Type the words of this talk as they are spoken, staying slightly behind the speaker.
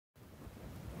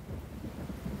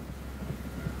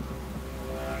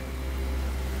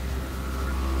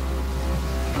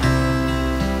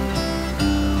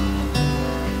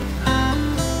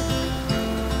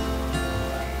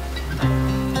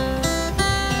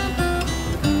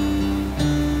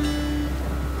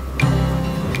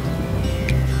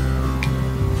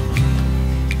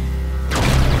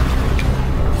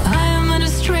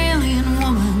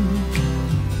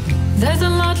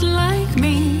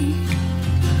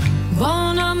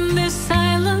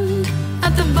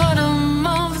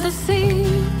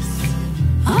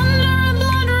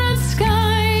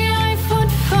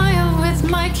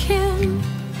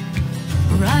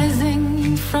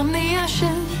from the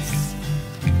ashes,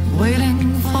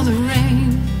 waiting for the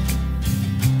rain.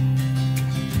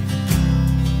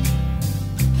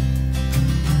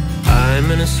 I'm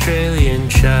an Australian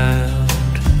child,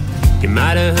 you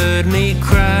might have heard me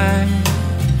cry.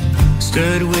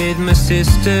 Stood with my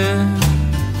sister,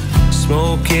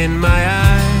 smoke in my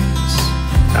eyes.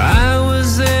 I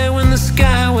was there when the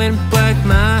sky went black,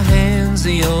 my hands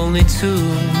the only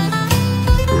tool.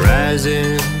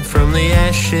 Rising from the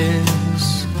ashes,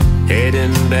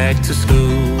 heading back to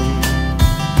school.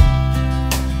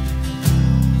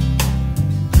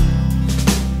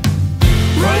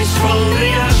 Rise from the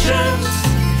ashes,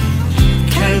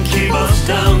 can't keep us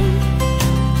down.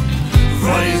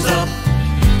 Rise up,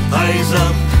 eyes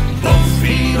up, both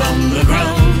feet on the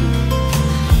ground.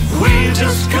 We've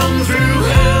just come through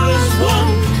hell as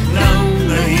one, now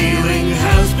the healing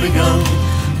has begun.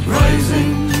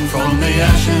 Rising from the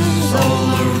ashes all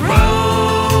around.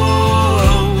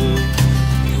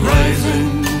 Rising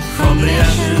from the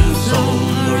ashes all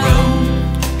around.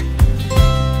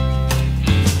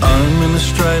 I'm an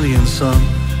Australian son,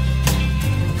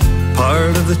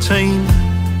 part of the team,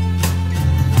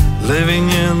 living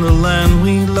in the land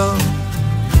we love,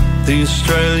 the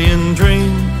Australian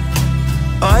dream.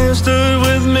 I stood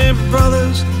with me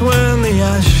brothers when the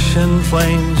ash and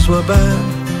flames were bare.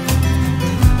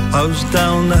 I was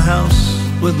down the house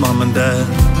with mum and dad.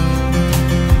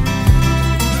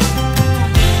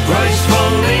 Rise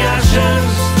from the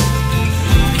ashes,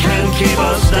 can't keep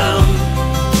us down.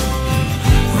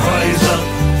 Rise up,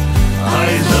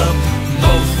 eyes up,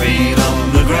 both feet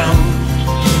on the ground.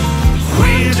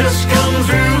 We just come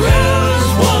through hell as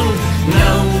one,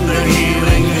 now the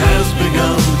healing has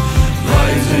begun.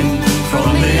 Rising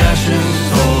from the ashes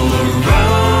all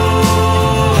around.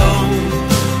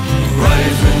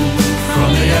 Rising from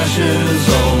the ashes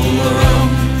all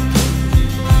around.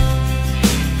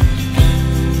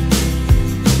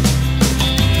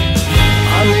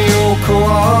 I'm the old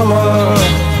koala,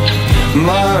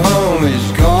 my home is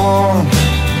gone.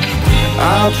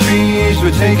 Our trees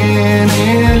were taken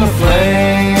in the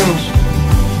flames.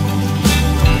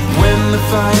 When the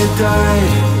fire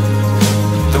died,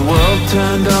 the world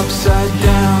turned upside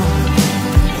down.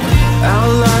 Our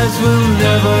lives will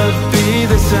never be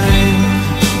the same.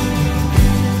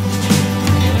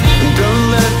 Don't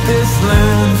let this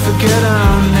land forget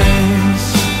our names.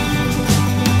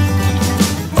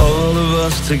 All of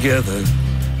us together,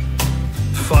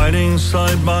 fighting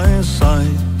side by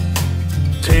side.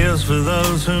 Tears for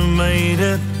those who made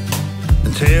it,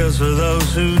 and tears for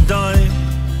those who died.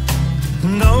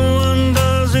 No one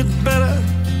does it better,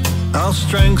 our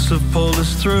strengths have pulled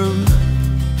us through.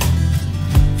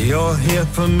 You're here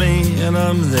for me and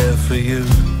I'm there for you.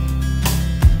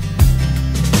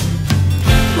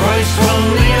 Rise from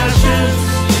the ashes,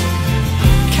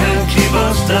 can't keep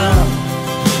us down.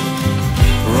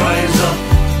 Rise up,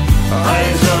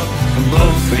 eyes up,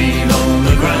 both feet on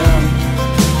the ground.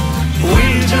 We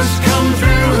just